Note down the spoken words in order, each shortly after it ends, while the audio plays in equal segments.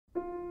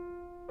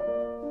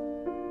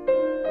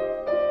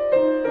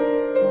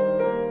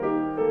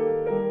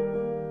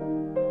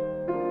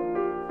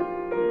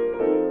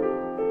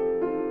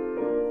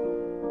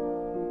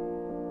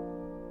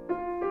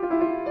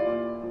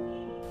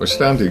We're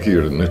standing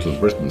here in Little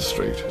Britain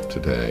Street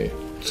today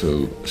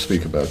to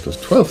speak about the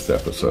 12th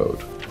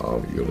episode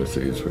of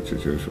Ulysses, which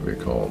is usually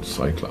called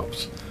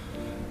Cyclops.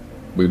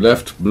 We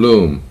left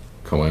Bloom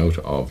come out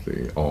of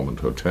the Ormond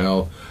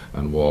Hotel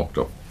and walked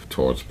up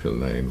towards Pill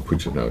Lane,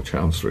 which is now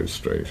Chancery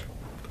Street.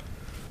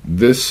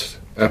 This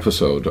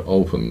episode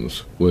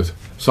opens with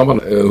someone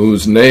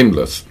who's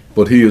nameless,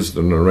 but he is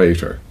the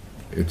narrator.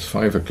 It's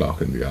 5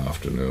 o'clock in the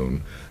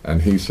afternoon,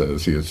 and he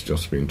says he has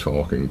just been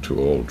talking to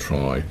old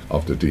Troy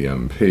of the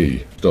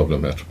DMP, Dublin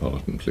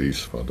Metropolitan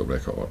Police, for the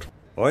record.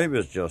 I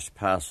was just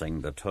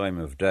passing the time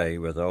of day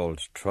with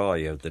old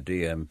Troy of the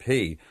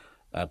DMP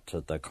at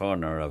the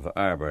corner of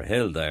Arbour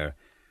Hill there,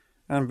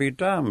 and be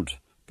damned,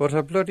 but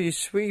a bloody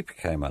sweep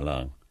came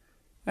along,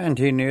 and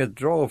he near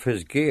drove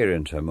his gear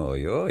into my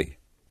eye.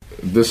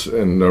 This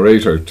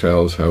narrator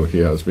tells how he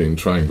has been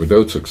trying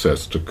without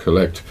success to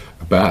collect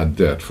a bad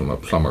debt from a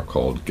plumber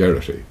called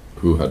Geraghty,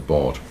 who had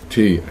bought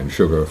tea and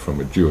sugar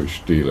from a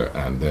Jewish dealer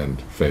and then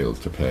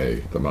failed to pay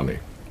the money.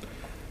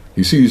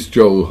 He sees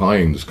Joe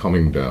Hines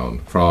coming down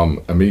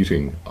from a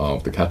meeting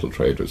of the Cattle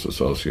Traders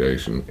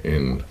Association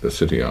in the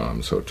City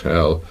Arms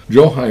Hotel.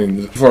 Joe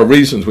Hines, for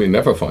reasons we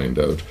never find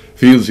out,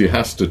 feels he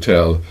has to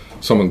tell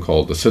someone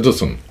called the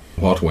Citizen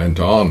what went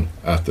on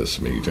at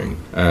this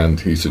meeting, and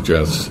he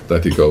suggests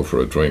that he go for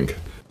a drink.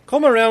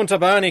 Come around to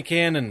Barney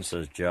Kiernan,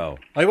 says Joe.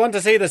 I want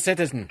to see the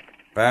Citizen.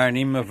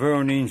 Barney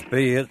Mavourneen's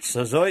be it,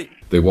 says I.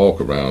 They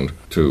walk around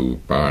to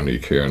Barney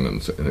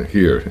Kiernan's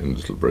here in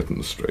Little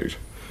Britain Street.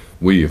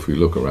 If we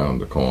look around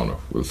the corner,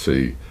 we'll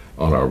see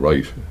on our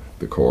right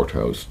the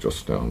courthouse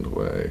just down the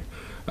way.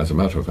 As a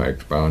matter of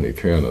fact, Barney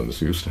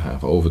Kiernan's used to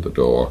have over the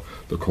door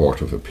the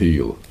Court of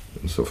Appeal,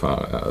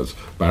 insofar as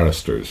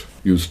barristers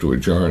used to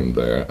adjourn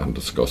there and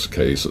discuss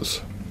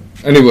cases.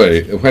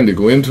 Anyway, when they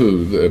go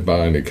into the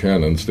Barney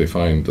Kiernan's, they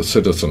find the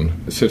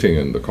Citizen sitting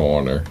in the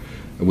corner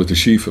with a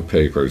sheaf of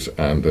papers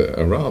and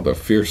a rather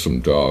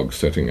fearsome dog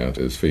sitting at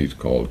his feet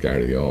called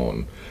Gary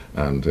Owen,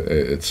 and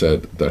it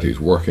said that he's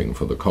working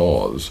for the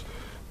cause.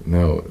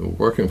 Now,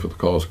 working for the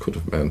cause could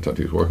have meant that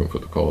he's working for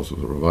the cause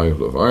of the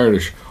revival of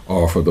Irish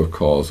or for the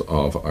cause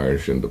of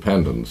Irish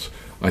independence.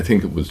 I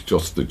think it was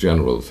just the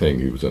general thing.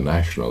 He was a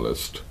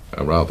nationalist,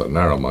 a rather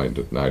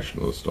narrow-minded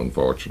nationalist,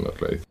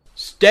 unfortunately.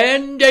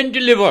 Stand and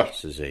deliver,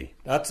 says he.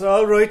 That's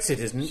all right,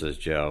 Citizen, says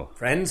Joe.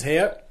 Friends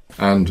here.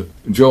 And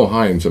Joe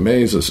Hines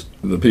amazes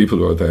the people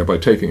who are there by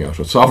taking out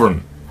a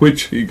sovereign,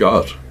 which he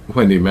got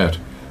when he met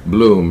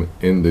Bloom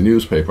in the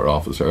newspaper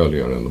office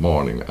earlier in the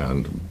morning,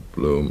 and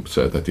Bloom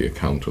said that the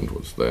accountant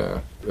was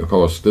there. Of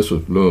course, this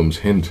was Bloom's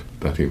hint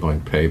that he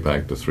might pay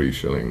back the 3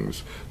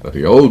 shillings that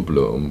he owed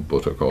Bloom,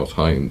 but of course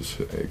Hines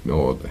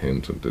ignored the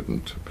hint and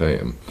didn't pay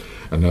him.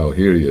 And now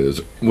here he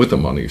is with the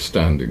money,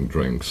 standing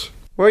drinks.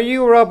 Were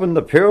you robbing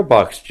the pill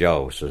box,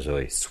 Joe, says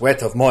I.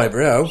 Sweat of my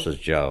brow, says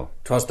Joe.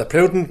 'Twas the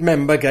prudent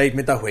member gave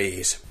me the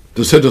wheeze.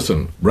 The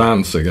Citizen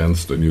rants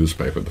against the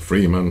newspaper, the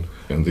Freeman,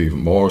 and even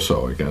more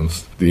so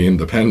against the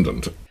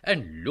Independent.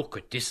 And look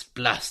at this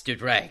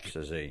blasted rag,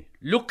 says he.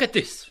 Look at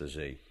this, says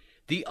he.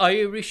 The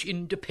Irish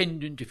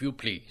Independent, if you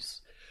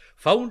please,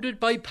 founded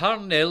by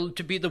Parnell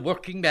to be the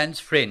working man's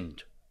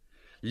friend.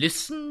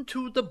 Listen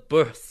to the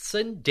births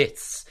and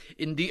deaths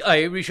in the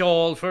Irish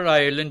All for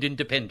Ireland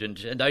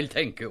Independent, and I'll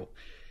thank you.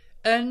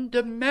 And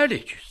the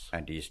marriages.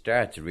 And he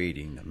starts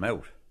reading them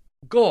out.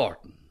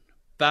 Gordon,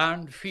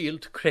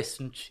 Barnfield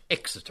Crescent,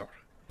 Exeter.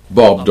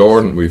 Bob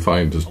Dorn, we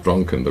find, is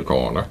drunk in the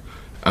corner.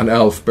 And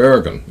Alf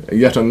Bergen,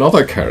 yet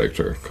another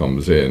character,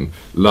 comes in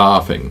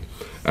laughing,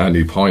 and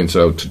he points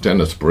out to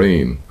Dennis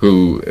Breen,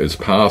 who is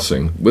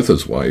passing with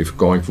his wife,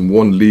 going from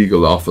one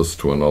legal office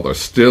to another,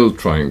 still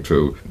trying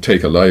to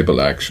take a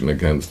libel action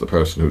against the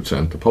person who'd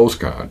sent the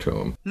postcard to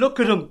him. Look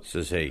at him,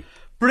 says he.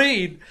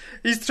 Breen,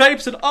 he's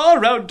traipsing all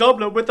round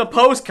Dublin with the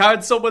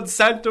postcard someone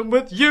sent him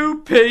with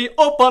UP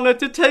up on it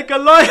to take a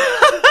libel.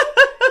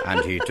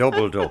 And he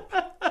doubled up.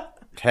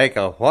 Take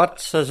a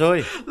what, says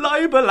I?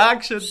 Libel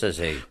action, says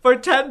he. For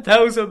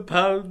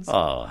 £10,000.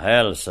 Oh,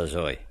 hell, says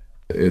I.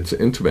 It's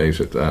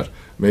intimated that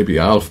maybe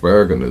Alf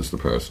Bergen is the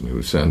person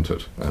who sent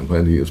it, and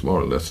when he is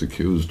more or less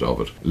accused of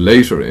it,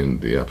 later in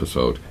the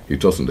episode, he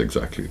doesn't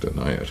exactly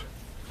deny it.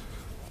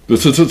 The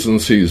Citizen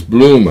sees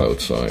Bloom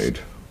outside,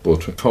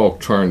 but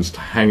talk turns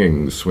to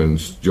hangings when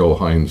Joe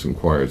Hines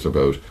inquires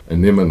about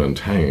an imminent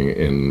hanging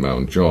in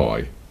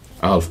Mountjoy.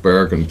 Alf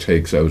Bergen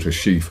takes out a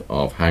sheaf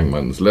of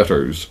hangman's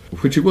letters,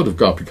 which he would have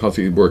got because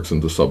he works in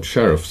the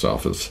sub-sheriff's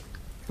office.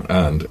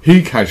 And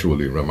he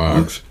casually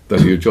remarks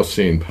that he had just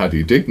seen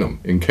Paddy Dignam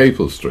in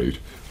Capel Street,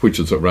 which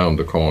is around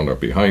the corner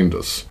behind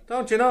us.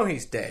 Don't you know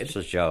he's dead?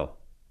 Says Joe.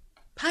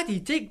 Paddy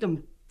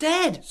Dignam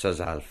dead?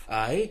 Says Alf.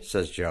 Aye?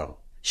 Says Joe.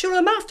 Sure,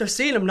 I'm after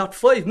seeing him not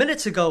 5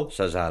 minutes ago.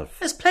 Says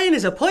Alf. As plain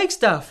as a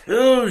pikestaff.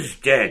 Who's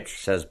dead?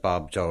 Says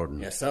Bob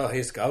Jordan. You saw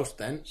his ghost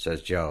then?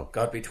 Says Joe.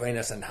 God between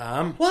us and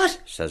harm. What?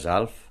 Says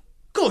Alf.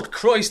 Good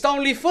Christ,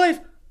 only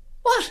 5?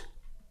 What?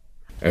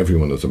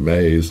 Everyone is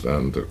amazed,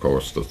 and of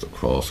course there's the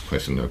cross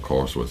question. Of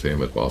course, it was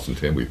him, it wasn't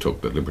him. We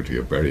took the liberty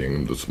of burying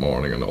him this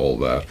morning and all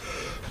that.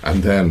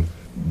 And then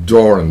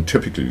Doran,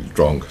 typically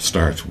drunk,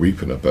 starts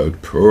weeping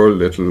about poor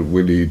little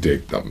Willie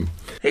Dignam.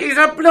 He's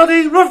a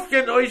bloody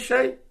ruffian, I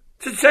say,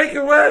 to take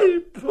away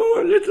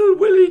poor little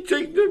Willie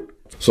Dignam.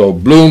 So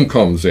Bloom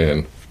comes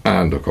in,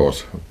 and of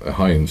course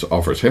Hines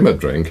offers him a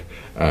drink,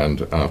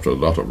 and after a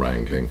lot of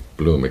wrangling,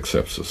 Bloom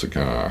accepts a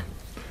cigar.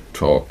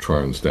 Talk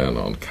turns then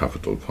on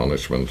capital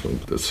punishment, and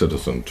the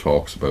citizen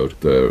talks about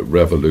the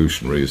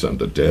revolutionaries and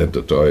the dead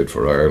that died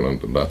for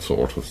Ireland and that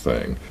sort of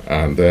thing.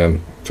 And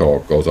then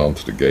talk goes on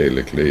to the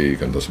Gaelic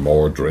League, and there's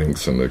more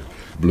drinks, and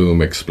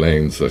Bloom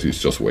explains that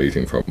he's just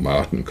waiting for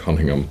Martin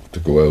Cunningham to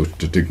go out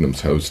to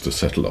Dignam's house to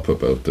settle up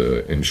about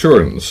the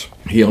insurance.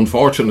 He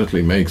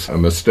unfortunately makes a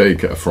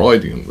mistake, a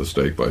Freudian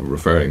mistake, by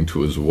referring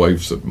to his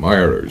wife's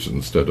admirers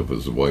instead of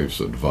his wife's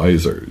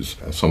advisors,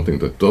 something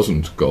that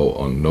doesn't go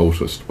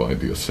unnoticed by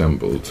the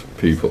assembled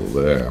people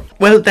there.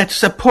 Well,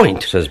 that's a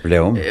point, says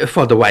Bloom.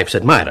 For the wife's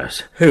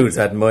admirers. Whose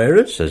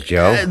admirers? Says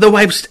Joe. The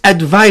wife's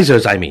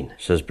advisors, I mean.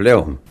 Says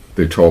Bloom.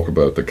 They talk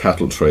about the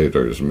cattle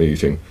traders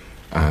meeting,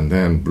 and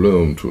then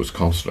Bloom, to his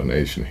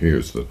consternation,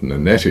 hears that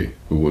Nanetti,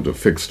 who would have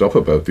fixed up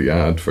about the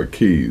ad for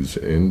Keys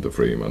in the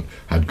Freeman,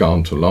 had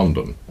gone to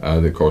London.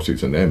 And of course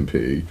he's an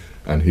MP,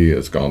 and he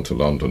has gone to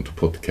London to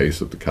put the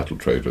case of the cattle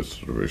traders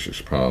to the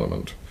British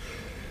Parliament.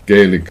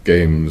 Gaelic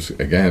games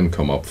again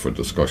come up for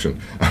discussion,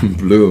 and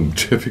Bloom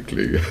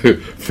typically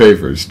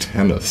favours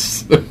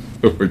tennis,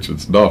 which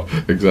is not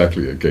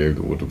exactly a game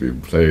that would have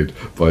been played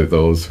by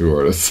those who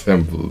are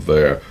assembled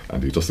there,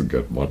 and he doesn't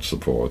get much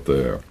support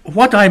there.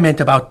 What I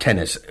meant about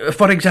tennis,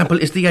 for example,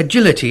 is the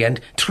agility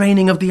and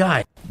training of the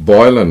eye.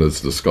 Boylan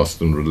is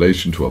discussed in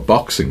relation to a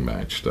boxing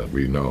match that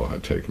we know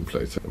had taken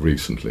place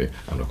recently,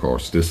 and of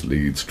course this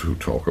leads to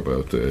talk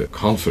about the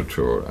concert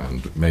tour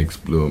and makes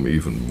Bloom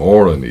even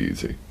more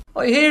uneasy.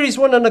 I hear he's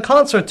running a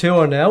concert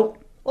tour now,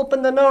 up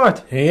in the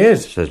north. He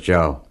is, Says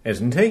Joe.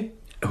 isn't he?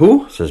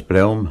 Who? Says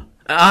Bloom.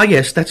 Ah,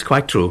 yes, that's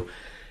quite true.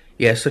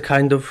 Yes, a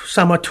kind of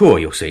summer tour,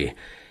 you see.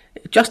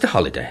 Just a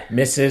holiday.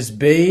 Mrs.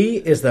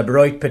 B is the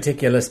bright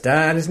particular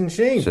star, isn't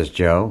she? Says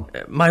Joe.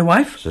 My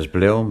wife? Says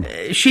Bloom.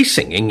 She's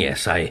singing,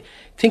 yes. I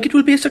think it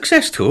will be a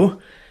success, too.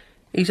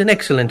 He's an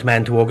excellent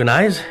man to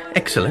organise.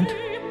 Excellent.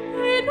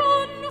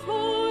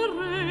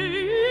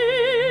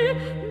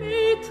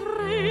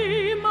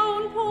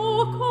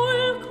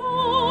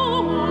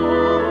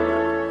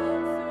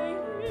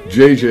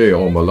 J.J.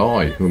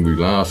 O'Malley, whom we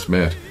last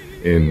met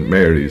in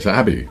Mary's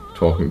Abbey,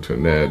 talking to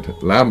Ned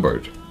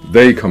Lambert,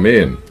 they come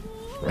in,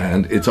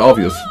 and it's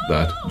obvious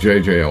that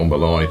J.J.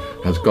 O'Malley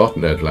has got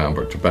Ned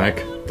Lambert to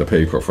back the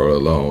paper for a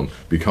loan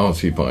because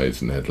he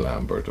buys Ned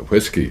Lambert a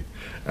whiskey.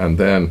 And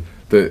then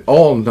the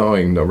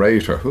all-knowing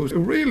narrator, who's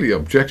really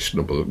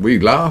objectionable, we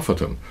laugh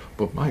at him,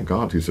 but my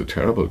God, he's a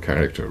terrible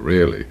character,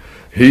 really.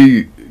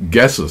 He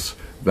guesses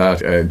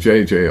that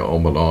J.J.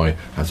 O'Malley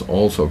has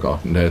also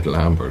got Ned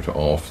Lambert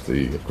off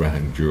the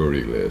grand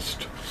jury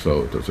list.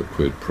 So there's a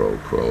quid pro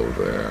quo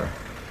there.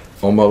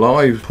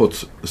 O'Malley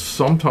puts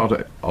some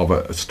thought of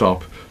a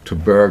stop to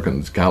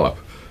Bergen's gallop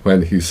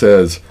when he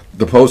says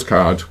the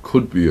postcard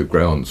could be a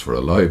grounds for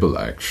a libel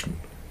action.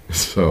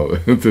 So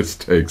this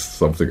takes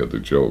something of the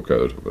joke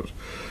out of it.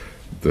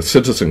 The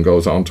citizen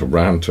goes on to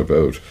rant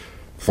about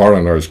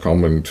foreigners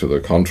coming to the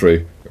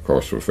country, of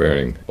course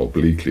referring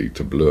obliquely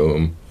to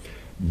Bloom.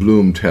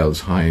 Bloom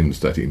tells Hines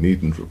that he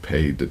needn't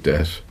repay the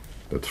debt,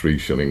 the 3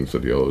 shillings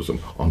that he owes him,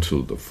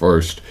 until the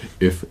 1st,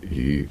 if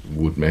he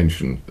would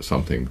mention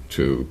something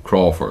to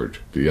Crawford,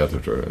 the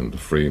editor in the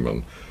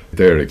Freeman.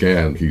 There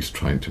again, he's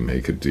trying to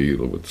make a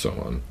deal with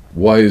someone.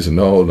 Wise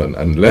Nolan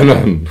and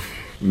Lenihan,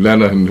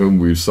 whom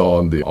we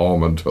saw in the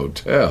Ormond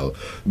Hotel,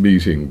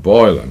 meeting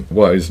Boylan.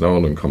 Wise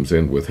Nolan comes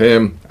in with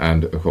him,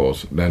 and of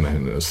course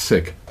Lenihan is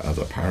sick as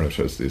a parrot,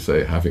 as they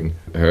say, having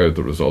heard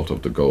the result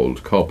of the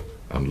Gold Cup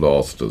and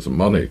lost his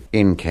money.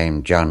 In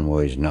came John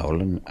Wise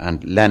Nolan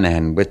and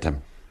Lenihan with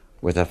him,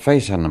 with a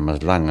face on him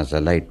as long as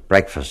a late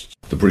breakfast.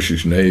 The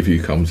British Navy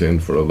comes in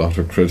for a lot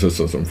of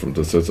criticism from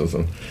the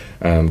citizen,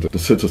 and the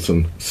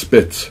citizen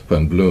spits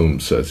when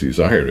Bloom says he's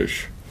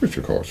Irish, which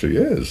of course he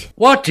is.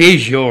 What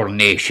is your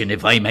nation,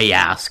 if I may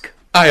ask?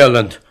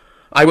 Ireland.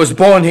 I was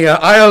born here,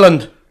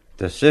 Ireland.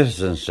 The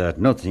citizen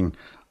said nothing,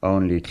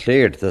 only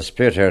cleared the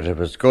spit out of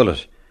his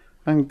gullet,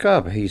 and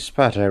gob, he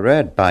spat a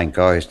red bank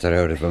oyster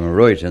out of him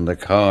right in the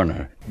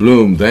corner.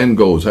 Bloom then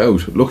goes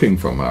out looking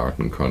for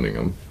Martin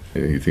Cunningham.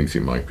 He thinks he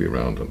might be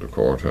around in the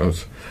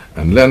courthouse.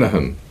 And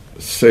Lenihan,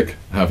 sick,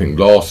 having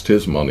lost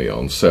his money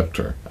on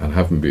Sceptre, and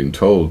having been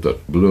told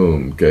that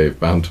Bloom gave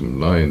Bantam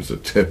Lyons a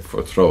tip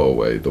for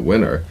Throwaway, the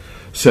winner,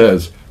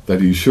 says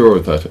that he's sure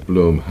that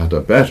Bloom had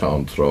a bet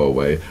on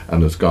Throwaway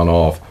and has gone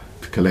off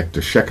to collect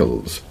the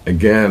shekels.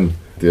 Again,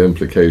 the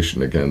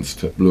implication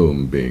against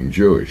Bloom being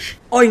Jewish.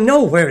 I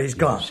know where he's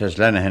gone. Says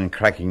Lenihan,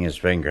 cracking his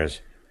fingers.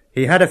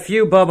 He had a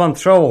few bob on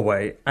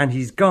Throwaway, and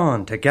he's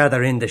gone to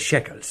gather in the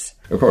shekels.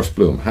 Of course,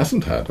 Bloom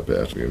hasn't had a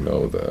bet, you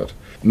know that.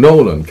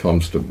 Nolan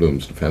comes to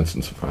Bloom's defence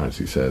insofar as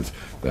he says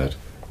that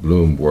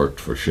Bloom worked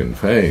for Sinn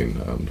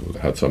Féin and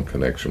had some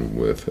connection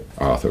with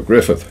Arthur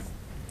Griffith.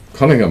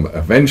 Cunningham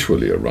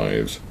eventually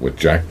arrives with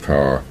Jack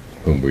Power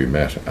whom we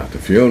met at the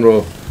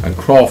funeral, and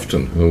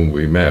Crofton, whom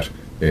we met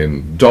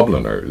in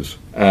Dubliners.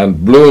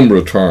 And Bloom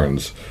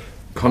returns.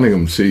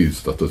 Cunningham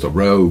sees that there's a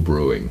row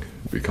brewing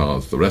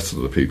because the rest of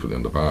the people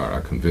in the bar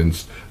are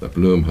convinced that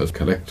Bloom has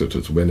collected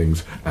his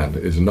winnings and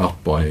is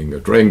not buying a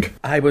drink.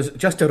 I was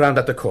just around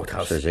at the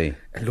courthouse. Says he.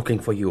 Looking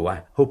for you.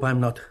 I hope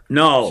I'm not...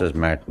 No, Says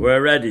Martin.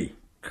 we're ready.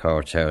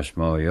 Courthouse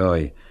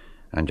Moyoy,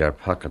 and your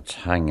pockets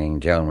hanging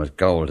down with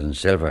gold and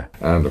silver.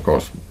 And of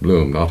course,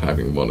 Bloom, not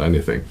having won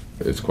anything,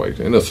 is quite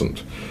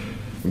innocent.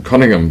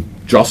 Cunningham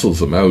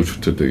jostles him out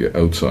to the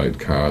outside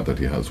car that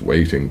he has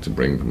waiting to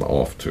bring them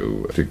off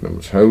to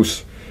Dignam's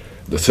house.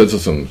 The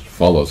citizen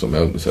follows him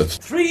out and says,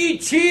 3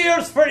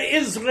 cheers for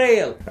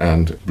Israel!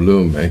 And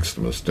Bloom makes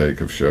the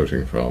mistake of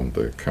shouting from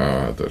the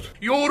car that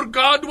Your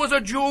God was a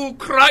Jew,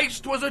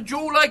 Christ was a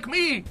Jew like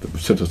me. the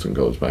citizen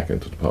goes back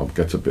into the pub,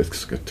 gets a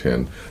biscuit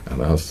tin,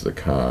 and as the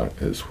car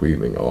is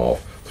wheeling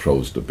off,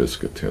 throws the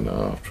biscuit tin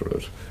after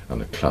it,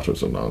 and it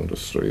clatters along the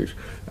street,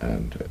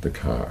 and the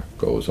car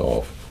goes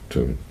off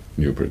to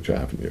Newbridge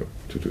Avenue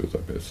to do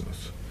their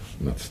business.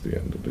 And that's the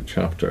end of the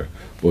chapter.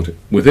 But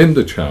within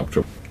the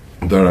chapter,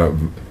 there are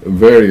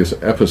various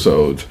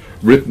episodes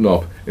written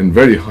up in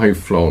very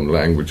high-flown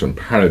language and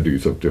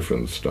parodies of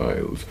different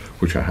styles,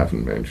 which I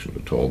haven't mentioned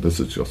at all. This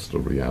is just the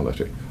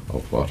reality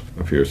of what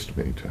appears to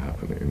me to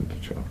happen in the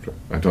chapter.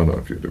 I don't know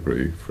if you'd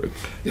agree,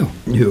 Fritz.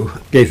 You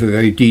gave a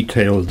very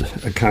detailed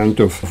account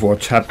of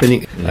what's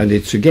happening, and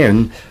it's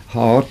again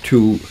hard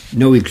to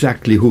know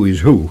exactly who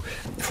is who.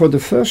 For the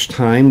first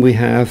time, we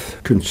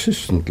have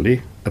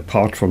consistently,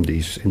 apart from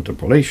these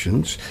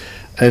interpolations,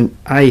 an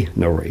eye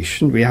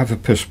narration. We have a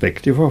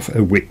perspective of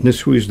a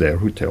witness who is there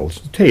who tells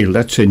the tale.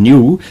 That's a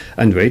new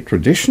and very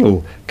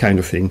traditional kind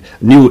of thing,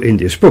 new in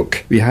this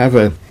book. We have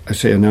an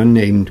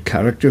unnamed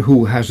character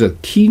who has a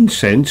keen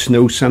sense,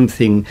 knows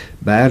something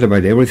bad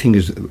about everything,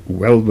 is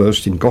well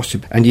versed in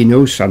gossip, and he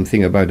knows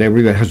something about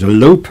everyone, has a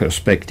low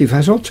perspective,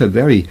 has also a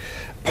very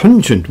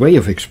pungent way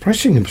of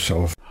expressing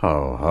himself.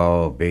 Ho,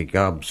 ho, big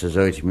gob, says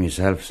I to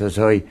myself, says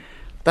I.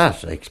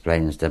 That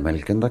explains the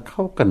milk in the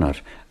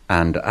coconut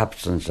and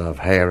absence of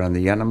hair on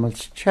the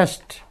animal's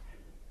chest.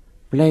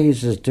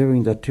 Blaze is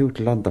doing the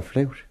tootle on the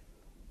flute.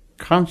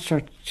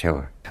 Concert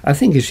tour. I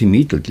think it's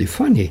immediately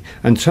funny,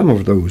 and some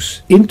of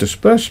those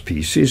interspersed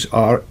pieces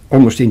are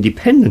almost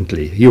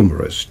independently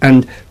humorous.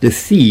 And the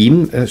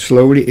theme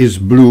slowly is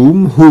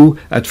Bloom, who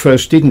at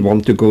first didn't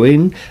want to go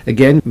in.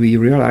 Again, we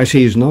realize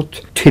he is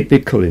not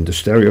typical in the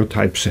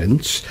stereotype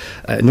sense,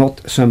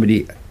 not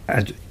somebody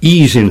at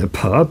ease in a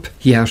pub.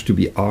 He has to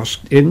be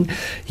asked in.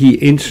 He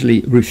instantly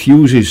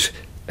refuses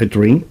a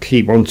drink.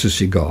 He wants a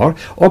cigar.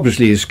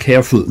 Obviously is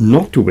careful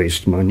not to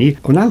waste money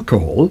on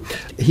alcohol.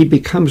 He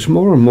becomes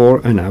more and more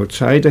an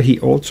outsider. He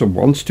also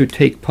wants to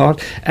take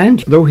part, and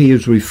though he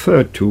is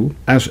referred to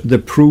as the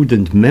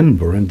prudent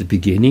member in the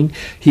beginning,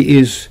 he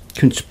is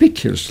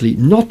conspicuously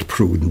not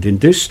prudent in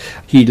this.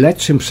 He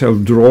lets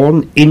himself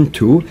drawn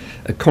into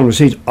a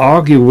conversation,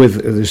 argue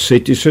with the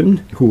citizen,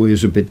 who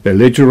is a bit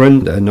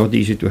belligerent and not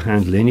easy to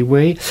handle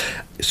anyway.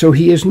 So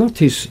he is not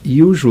his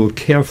usual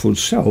careful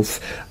self.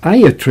 I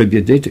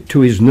attribute it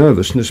to his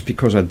nervousness,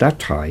 because at that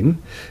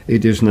time,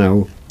 it is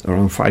now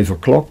around 5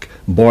 o'clock,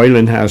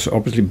 Boylan has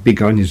obviously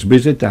begun his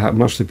visit. There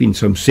must have been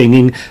some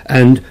singing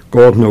and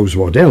God knows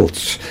what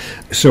else.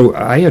 So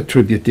I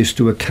attribute this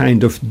to a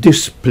kind of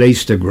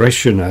displaced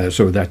aggression,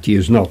 so that he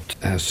is not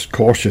as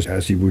cautious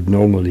as he would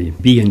normally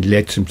be and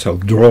lets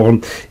himself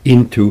drawn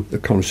into the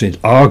conversation,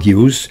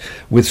 argues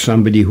with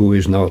somebody who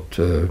is not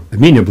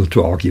amenable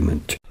to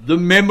argument. The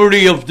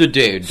memory of the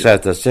dead,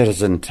 said the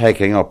citizen,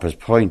 taking up his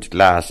point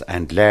glass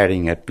and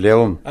glaring at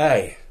Bloom.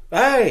 Aye,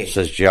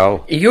 says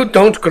Joe. You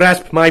don't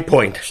grasp my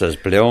point, says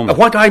Bloom.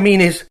 What I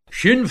mean is...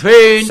 Sinn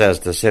Féin, says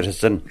the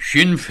citizen.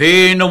 Sinn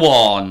Féin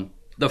awan.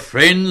 The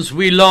friends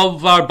we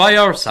love are by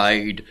our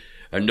side,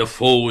 and the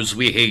foes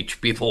we hate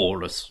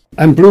before us.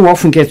 And Bloom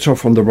often gets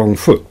off on the wrong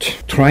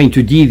foot, trying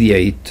to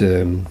deviate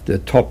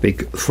the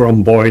topic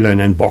from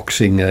Boylan and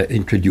boxing,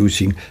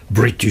 introducing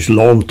British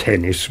lawn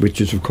tennis, which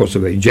is of course a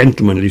very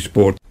gentlemanly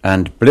sport.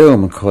 And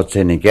Bloom cuts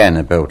in again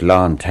about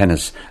lawn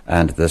tennis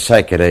and the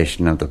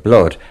circulation of the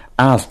blood,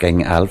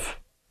 asking Alf.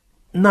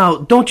 Now,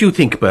 don't you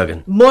think,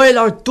 Bergen? Mile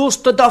or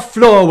dust to the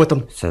floor with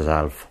them, says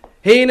Alf.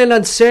 Heenan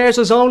and Sayers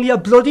is only a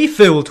bloody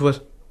fool to it.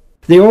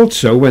 They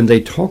also, when they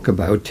talk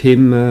about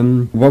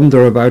him,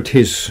 wonder about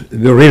his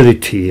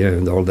virility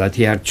and all that.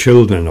 He had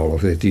children, all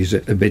of it. He's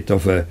a bit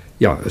of a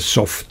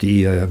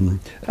softy. And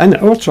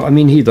also, I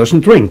mean, he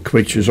doesn't drink,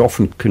 which is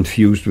often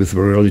confused with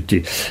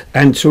virility.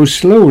 And so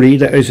slowly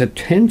there is a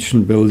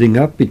tension building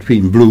up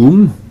between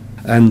Bloom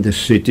and the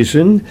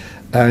citizen,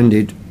 and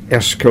it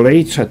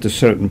escalates at a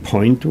certain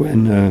point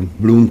when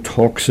Bloom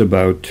talks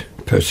about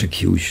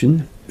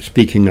persecution,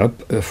 speaking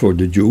up for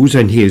the Jews,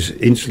 and he is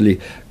instantly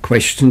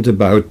questioned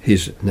about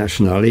his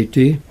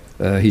nationality.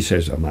 He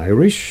says, I'm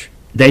Irish.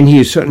 Then he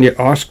is certainly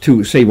asked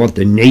to say what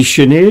the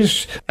nation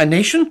is. A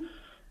nation?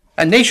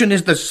 A nation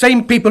is the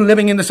same people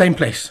living in the same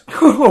place.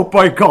 Oh,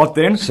 by God,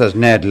 then, says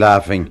Ned,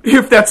 laughing.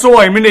 If that's so,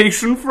 I'm a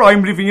nation, for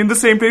I'm living in the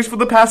same place for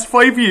the past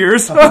 5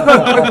 years. So,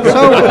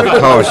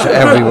 of course,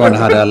 everyone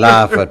had a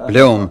laugh at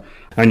Bloom.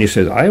 And he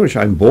says, Irish,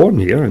 I'm born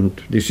here, and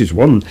this is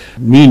one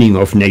meaning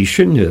of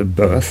nation,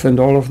 birth and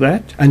all of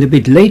that. And a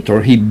bit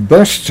later, he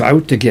bursts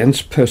out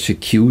against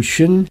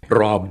persecution.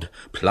 Robbed,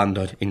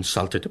 plundered,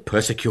 insulted,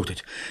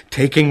 persecuted,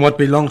 taking what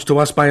belongs to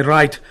us by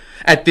right,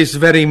 at this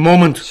very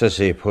moment, says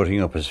he,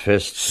 putting up his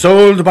fist.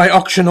 Sold by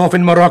auction off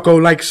in Morocco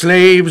like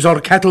slaves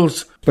or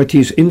kettles. But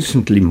he's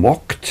instantly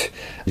mocked.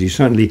 He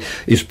certainly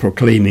is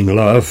proclaiming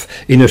love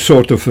in a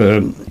sort of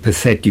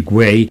pathetic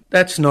way.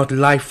 That's not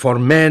life for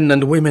men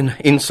and women,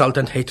 insult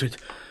and hatred.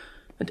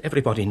 And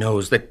everybody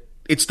knows that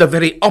it's the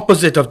very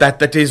opposite of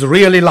that is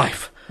really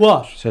life.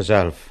 What? Says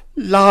Alf.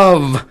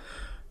 Love.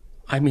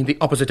 I mean the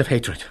opposite of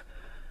hatred.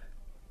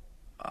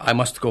 I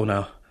must go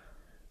now.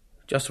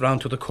 Just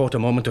round to the court a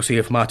moment to see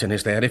if Martin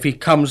is there. If he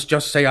comes,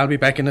 just say I'll be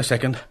back in a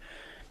second.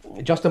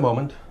 Just a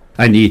moment.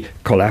 And he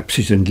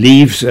collapses and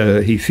leaves.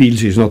 He feels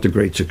he's not a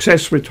great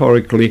success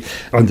rhetorically,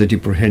 under the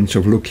pretense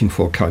of looking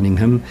for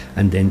Cunningham,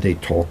 and then they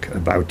talk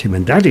about him.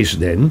 And that is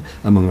then,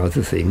 among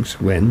other things,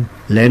 when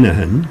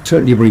Lenihan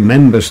certainly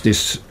remembers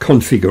this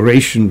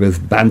configuration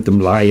with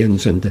Bantam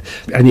Lions, and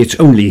it's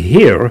only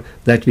here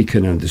that we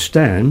can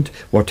understand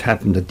what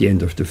happened at the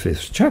end of the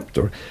 5th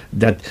chapter,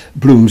 that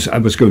Bloom's "I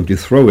was going to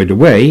throw it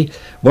away"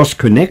 was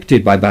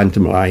connected by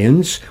Bantam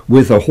Lions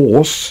with a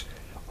horse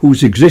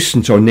whose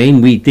existence or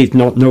name we did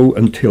not know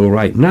until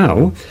right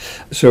now.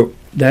 So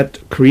that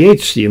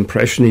creates the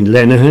impression in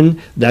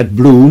Lenihan that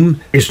Bloom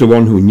is the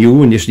one who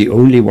knew and is the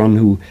only one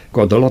who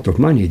got a lot of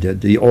money.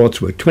 The odds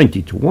were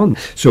 20-1.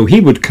 So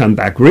he would come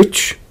back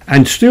rich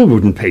and still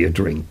wouldn't pay a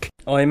drink.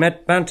 I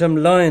met Bantam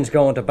Lions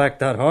going to back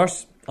that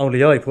horse,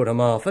 only I put him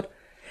off it,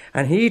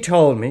 and he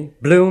told me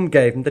Bloom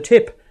gave him the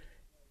tip.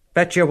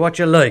 Bet you what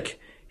you like,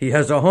 he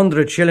has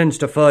 100 shillings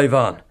to 5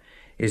 on.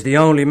 He's the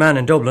only man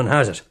in Dublin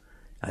has it.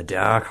 A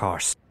dark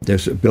horse.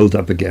 There's a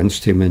build-up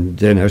against him, and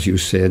then, as you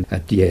said,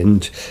 at the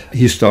end,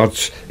 he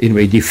starts, in a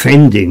way,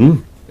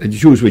 defending the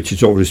Jews, which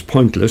is always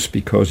pointless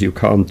because you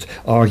can't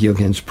argue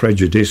against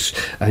prejudice,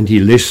 and he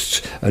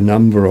lists a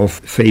number of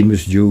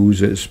famous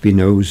Jews,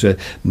 Spinoza,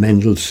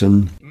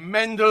 Mendelssohn.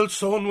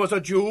 Mendelssohn was a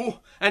Jew,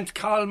 and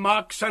Karl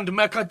Marx and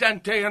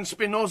Mercadante and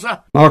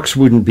Spinoza. Marx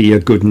wouldn't be a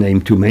good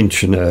name to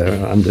mention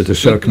under the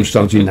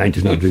circumstances in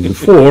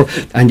 1904,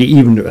 and he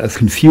even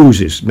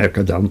confuses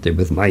Mercadante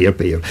with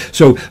Meyerbeer.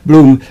 So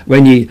Bloom,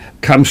 when he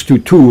comes to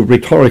two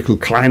rhetorical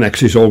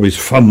climaxes, always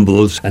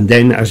fumbles, and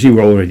then, as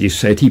you already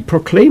said, he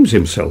proclaims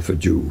himself a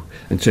Jew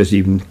and says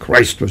even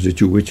Christ was a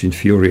Jew, which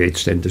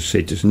infuriates then the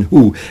citizen,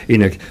 who,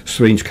 in a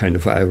strange kind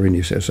of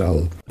irony, says,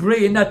 "I'll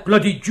brain that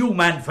bloody Jew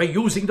man for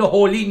using the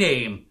holy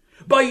name.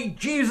 By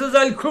Jesus,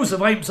 I'll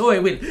crucify him, so I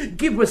will.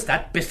 Give us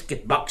that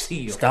biscuit box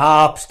here."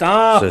 Stop,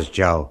 says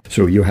Joe.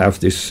 So you have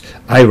this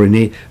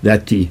irony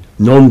that the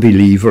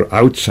non-believer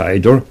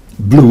outsider,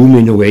 Bloom,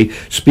 in a way,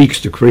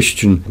 speaks the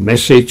Christian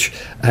message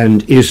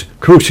and is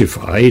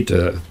crucified,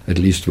 at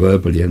least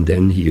verbally, and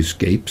then he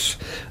escapes.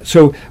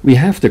 So we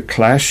have the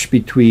clash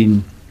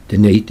between the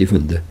native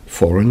and the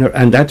foreigner,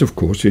 and that, of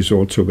course, is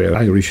also where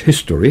Irish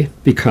history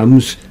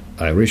becomes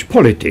Irish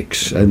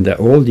politics, and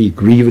all the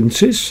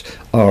grievances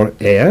are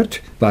aired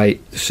by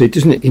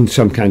citizens in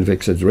some kind of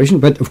exaggeration,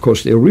 but of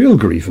course they're real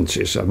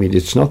grievances. I mean,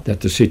 it's not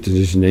that the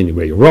citizen is in any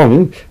way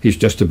wrong, he's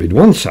just a bit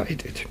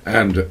one-sided.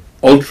 And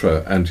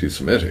ultra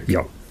anti-Semitic.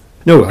 Yeah.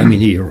 No, I mean,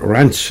 he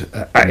rants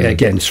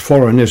against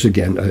foreigners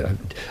again.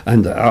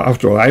 And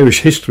after all,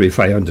 Irish history, if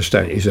I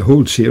understand, is a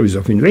whole series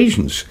of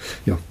invasions.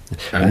 Yeah.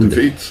 And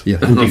defeats. Yeah,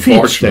 and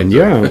defeats then,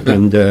 yeah.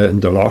 And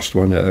the last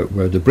one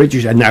were the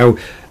British. And now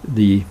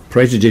the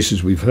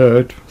prejudices we've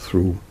heard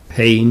through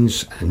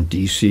Haynes and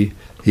Deasy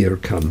here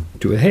come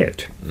to a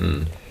head.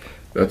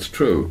 That's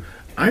true.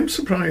 I'm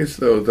surprised,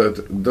 though,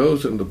 that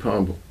those in the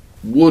pub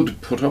would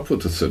put up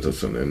with the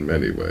citizen in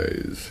many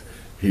ways.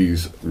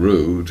 He's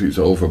rude, he's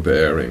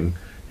overbearing,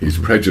 he's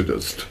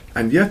prejudiced,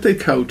 and yet they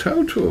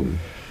kowtow to him.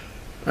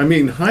 I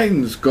mean,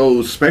 Hines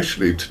goes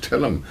specially to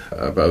tell him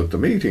about the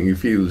meeting. He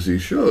feels he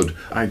should.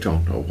 I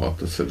don't know what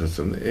the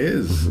citizen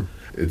is.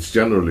 It's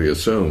generally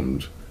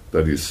assumed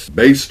that he's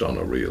based on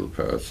a real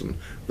person.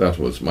 That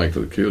was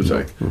Michael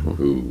Cusack,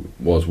 who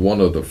was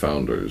one of the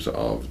founders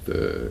of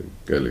the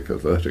Gaelic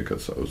Athletic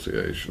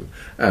Association,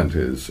 and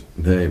his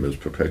name is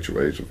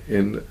perpetuated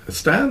in a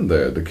stand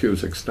there, the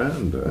Cusack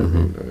stand.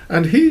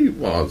 And he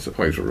was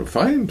quite a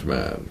refined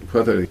man.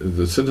 Whether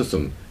the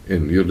citizen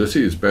in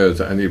Ulysses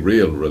bears any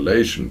real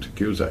relation to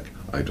Cusack,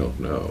 I don't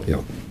know.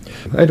 Yeah.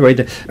 By the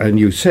way, and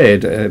you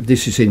said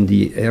this is in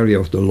the area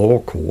of the law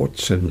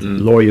courts,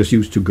 and lawyers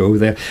used to go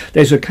there.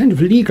 There's a kind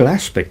of legal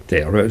aspect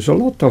there. There's a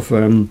lot of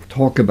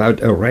talk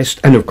about arrest,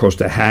 and of course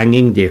the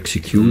hanging, the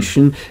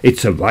execution.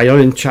 It's a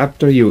violent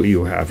chapter.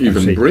 You have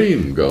even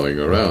Breen going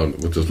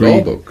around with his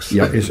law books.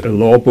 Yeah, his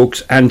law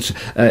books, and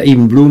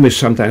even Bloom is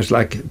sometimes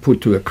like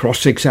put to a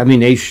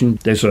cross-examination.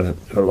 There's a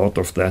lot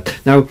of that.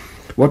 Now,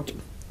 what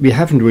we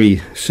haven't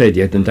really said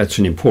yet, and that's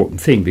an important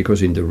thing,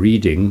 because in the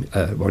reading,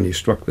 one is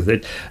struck with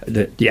it,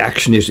 the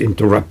action is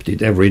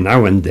interrupted every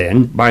now and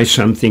then by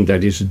something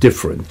that is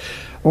different.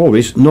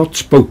 Always not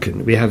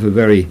spoken. We have a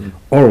very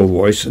oral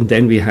voice, and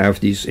then we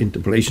have these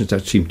interpolations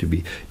that seem to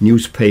be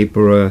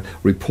newspaper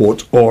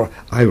reports or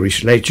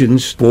Irish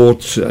legends.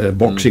 Sports,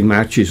 boxing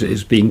matches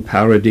is being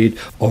parodied,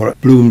 or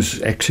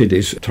Bloom's exit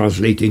is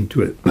translated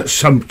into a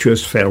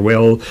sumptuous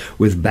farewell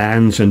with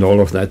bands and all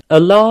of that. A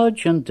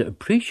large and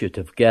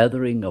appreciative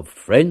gathering of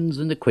friends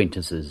and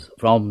acquaintances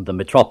from the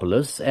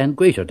metropolis and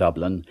Greater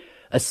Dublin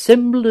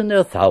assembled in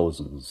their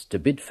thousands to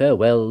bid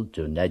farewell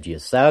to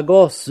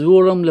Nagiasago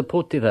Suram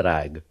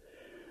Lepotiverag,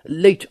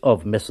 late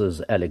of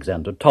Mrs.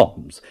 Alexander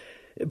Toms,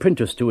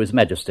 Printers to His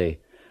Majesty,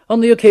 on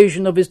the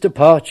occasion of his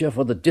departure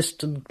for the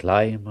distant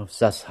clime of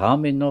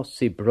Sashaminos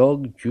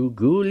Ibrog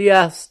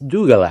Jugulias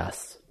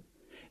Dugalas,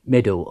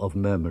 Meadow of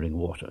Murmuring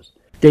Waters.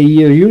 They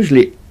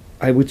usually,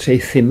 I would say,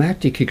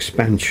 thematic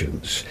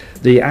expansions.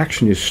 The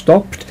action is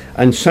stopped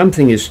and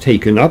something is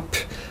taken up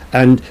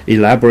and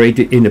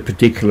elaborated in a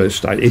particular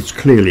style. It's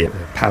clearly a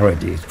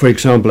parody. For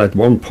example, at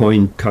one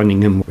point,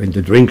 Cunningham, when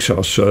the drinks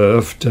are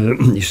served,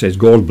 he says,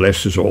 "God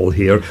bless us all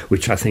here,"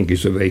 which I think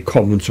is a very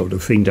common sort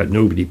of thing that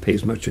nobody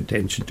pays much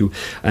attention to.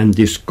 And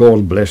this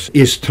 "God bless"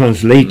 is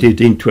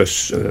translated into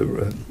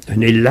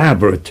an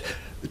elaborate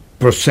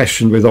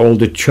procession with all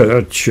the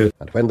church.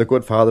 And when the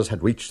good fathers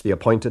had reached the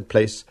appointed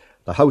place,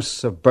 the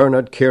house of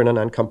Bernard Kiernan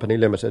and Company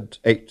Limited,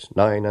 8,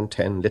 9 and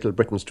 10 Little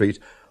Britain Street,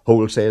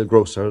 wholesale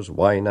grocers,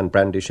 wine and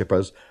brandy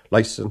shippers,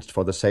 licensed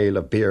for the sale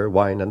of beer,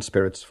 wine and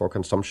spirits for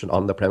consumption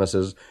on the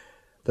premises,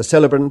 the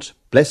celebrant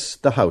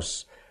blessed the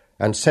house,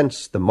 and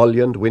censed the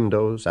mullioned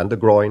windows, and the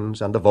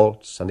groins, and the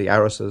vaults, and the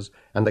arrases,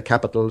 and the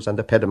capitals, and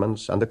the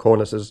pediments, and the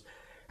cornices,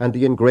 and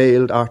the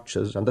engrailed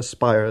arches, and the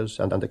spires,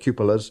 and the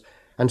cupolas,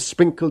 and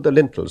sprinkled the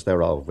lintels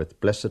thereof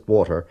with blessed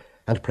water,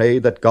 and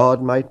prayed that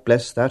God might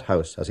bless that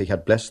house as he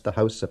had blessed the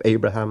house of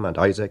Abraham and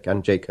Isaac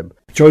and Jacob.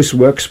 Joyce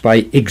works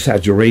by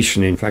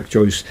exaggeration. In fact,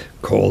 Joyce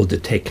called the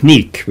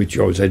technique, which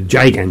shows a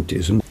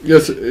gigantism.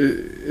 Yes,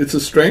 it's a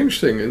strange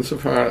thing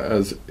insofar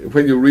as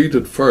when you read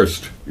it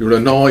first, you're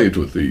annoyed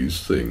with these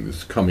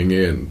things coming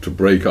in to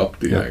break up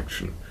the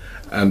action.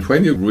 And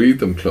when you read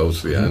them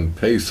closely and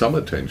pay some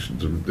attention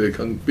to them, they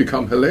can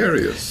become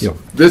hilarious. Yeah.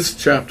 This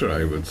chapter,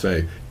 I would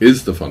say,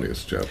 is the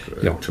funniest chapter,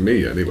 to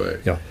me anyway,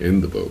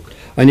 in the book.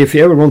 And if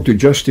you ever want to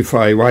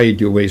justify why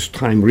do you waste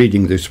time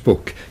reading this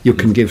book, you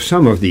can give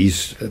some of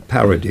these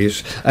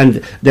parodies,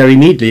 and they're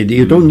immediately,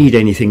 you don't need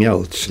anything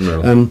else.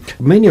 No.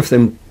 Many of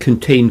them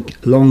contain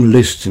long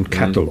lists and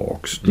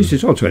catalogues. This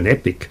is also an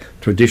epic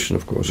tradition,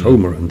 of course,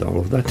 Homer and all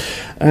of that.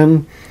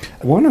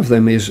 One of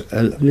them is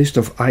a list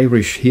of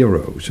Irish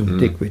heroes in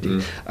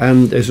antiquity,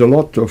 and there's a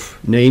lot of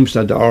names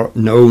that are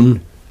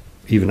known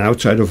even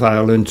outside of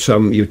Ireland.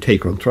 Some you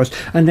take on trust,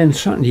 and then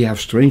suddenly you have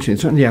strange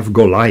things. Suddenly you have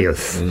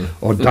Goliath,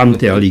 or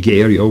Dante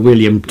Alighieri, or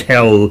William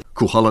Tell.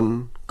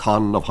 Cuchulainn,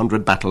 Con of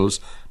 100 battles,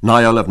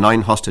 Niall of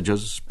 9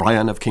 hostages,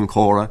 Brian of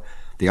Kincora,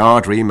 the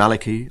Ardree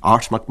Malachy,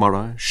 Art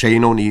MacMurrough,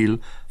 Shane O'Neill,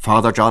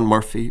 Father John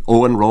Murphy,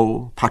 Owen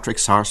Rowe, Patrick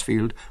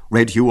Sarsfield,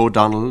 Red Hugh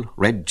O'Donnell,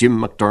 Red Jim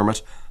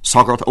McDermott,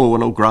 Soggarth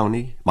Owen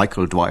O'Growney,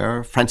 Michael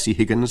Dwyer, Francie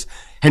Higgins,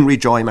 Henry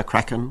Joy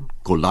McCracken,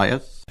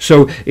 Goliath.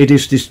 So it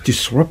is this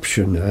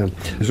disruption.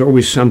 There's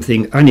always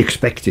something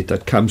unexpected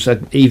that comes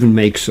that even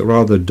makes a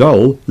rather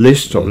dull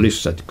lists, or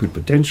lists that could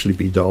potentially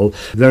be dull,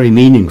 very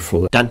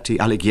meaningful. Dante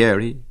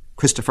Alighieri,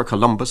 Christopher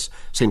Columbus,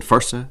 St.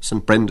 Fursa,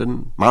 St.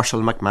 Brendan,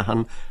 Marshall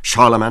McMahon,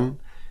 Charlemagne,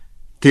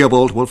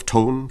 Theobald Wolfe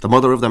Tone, the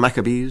mother of the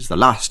Maccabees, the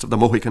last of the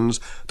Mohicans,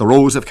 the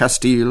Rose of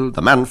Castile,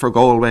 the man for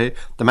Galway,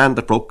 the man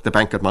that broke the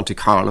bank at Monte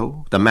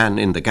Carlo, the man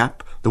in the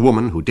Gap, the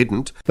woman who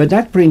didn't. But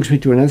that brings me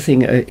to another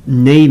thing.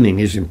 Naming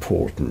is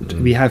important.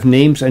 We have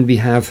names and we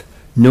have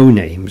no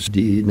names.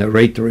 The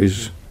narrator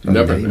is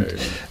never named.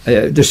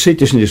 named. The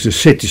citizen is the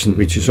citizen,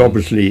 which is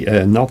obviously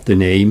not the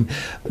name.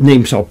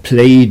 Names are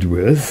played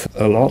with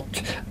a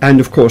lot. And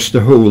of course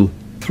the whole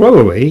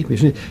throwaway,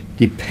 isn't it,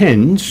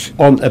 depends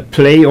on a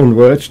play on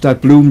words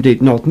that Bloom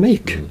did not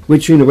make,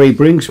 which in a way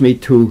brings me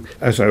to,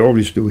 as I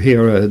always do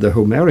here, the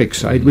Homeric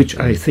side, which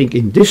I think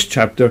in this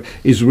chapter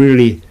is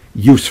really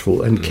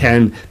useful and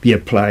can be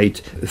applied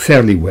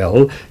fairly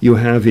well. You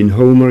have in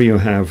Homer, you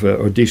have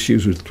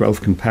Odysseus with 12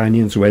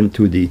 companions went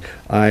to the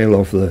Isle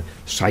of the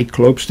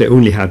Cyclops. They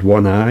only had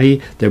one eye.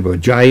 They were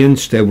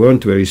giants. They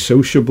weren't very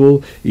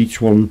sociable.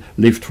 Each one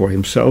lived for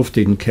himself,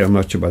 didn't care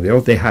much about the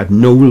other. They had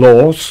no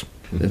laws.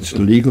 That's the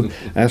legal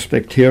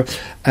aspect here.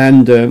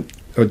 And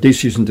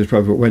Odysseus and the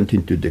traveler went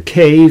into the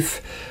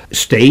cave,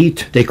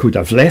 stayed. They could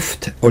have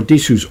left.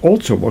 Odysseus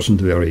also wasn't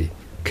very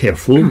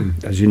careful,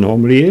 as he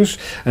normally is.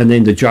 And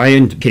then the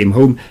giant came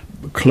home,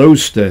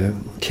 closed the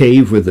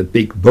cave with a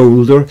big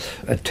boulder,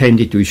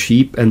 attended to his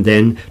sheep, and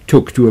then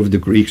took 2 of the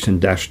Greeks and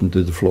dashed them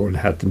to the floor and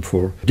had them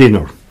for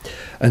dinner.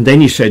 And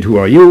then he said, "Who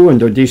are you?"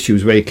 And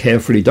Odysseus very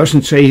carefully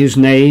doesn't say his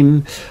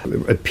name,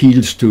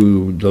 appeals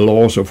to the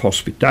laws of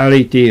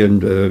hospitality,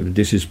 and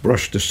this is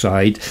brushed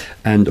aside,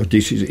 and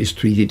Odysseus is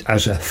treated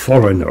as a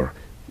foreigner.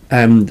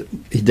 and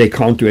they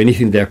can't do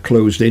anything. They're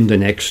closed in the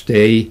next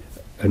day.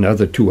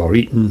 Another 2 are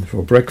eaten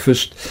for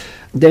breakfast.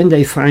 Then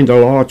they find a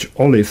large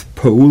olive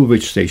pole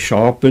which they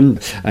sharpen,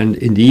 and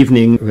in the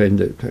evening when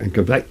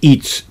the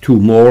eats 2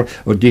 more,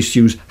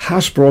 Odysseus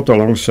has brought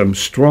along some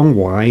strong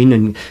wine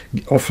and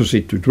offers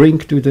it to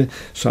drink to the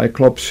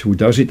Cyclops, who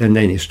does it, and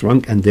then is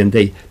drunk, and then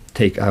they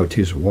take out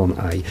his one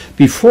eye.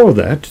 Before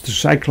that, the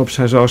Cyclops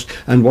has asked,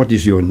 "And what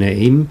is your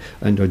name?"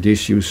 And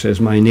Odysseus says,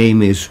 "My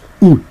name is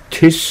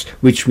Utis,"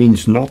 which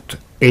means not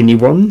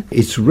anyone.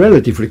 It's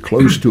relatively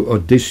close to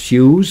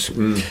Odysseus.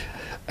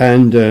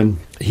 And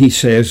he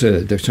says,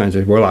 the son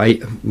says, "Well,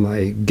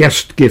 my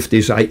guest gift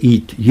is I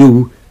eat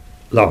you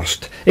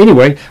last."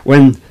 Anyway,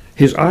 when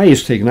his eye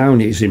is taken out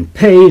and he's in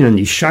pain and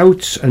he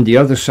shouts, and the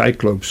other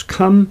Cyclops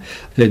come,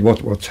 said,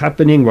 what's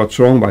happening? What's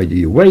wrong? Why do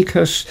you wake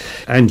us?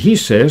 And he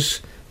says,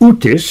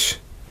 "Utis,"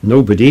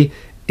 nobody,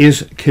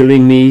 "is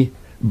killing me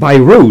by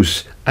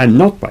ruse and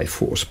not by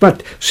force."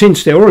 But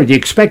since they already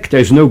expect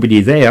there's nobody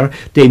there,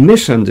 they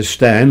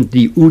misunderstand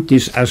the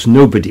Utis as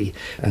nobody,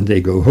 and they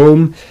go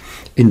home.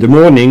 In the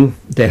morning,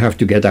 they have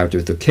to get out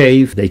of the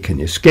cave. They can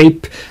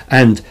escape,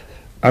 and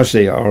as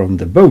they are on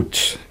the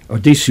boat,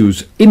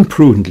 Odysseus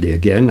imprudently,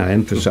 again, I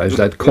emphasize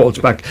that, calls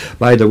back,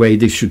 "By the way,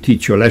 this should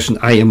teach you a lesson.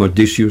 I am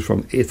Odysseus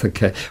from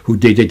Ithaca who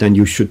did it, and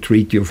you should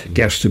treat your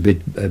guests a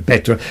bit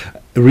better,"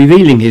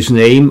 revealing his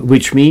name,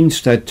 which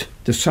means that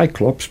the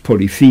Cyclops,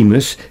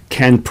 Polyphemus,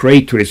 can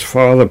pray to his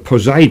father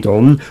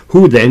Poseidon,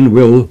 who then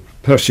will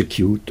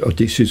persecute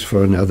Odysseus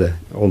for another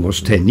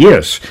almost 10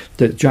 years.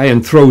 The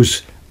giant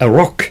throws a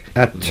rock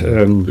at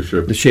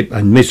the ship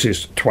and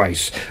misses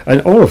twice. And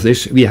all of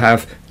this, we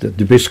have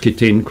the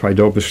biscuit in, quite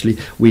obviously.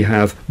 We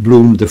have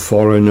Bloom the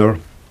foreigner,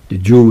 the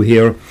Jew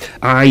here.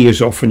 I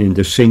is often in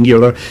the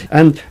singular.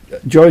 And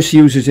Joyce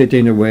uses it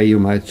in a way, you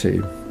might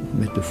say,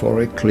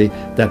 metaphorically,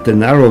 that the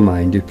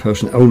narrow-minded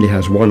person only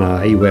has one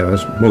eye,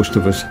 whereas most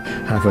of us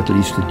have at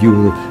least a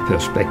dual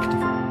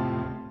perspective.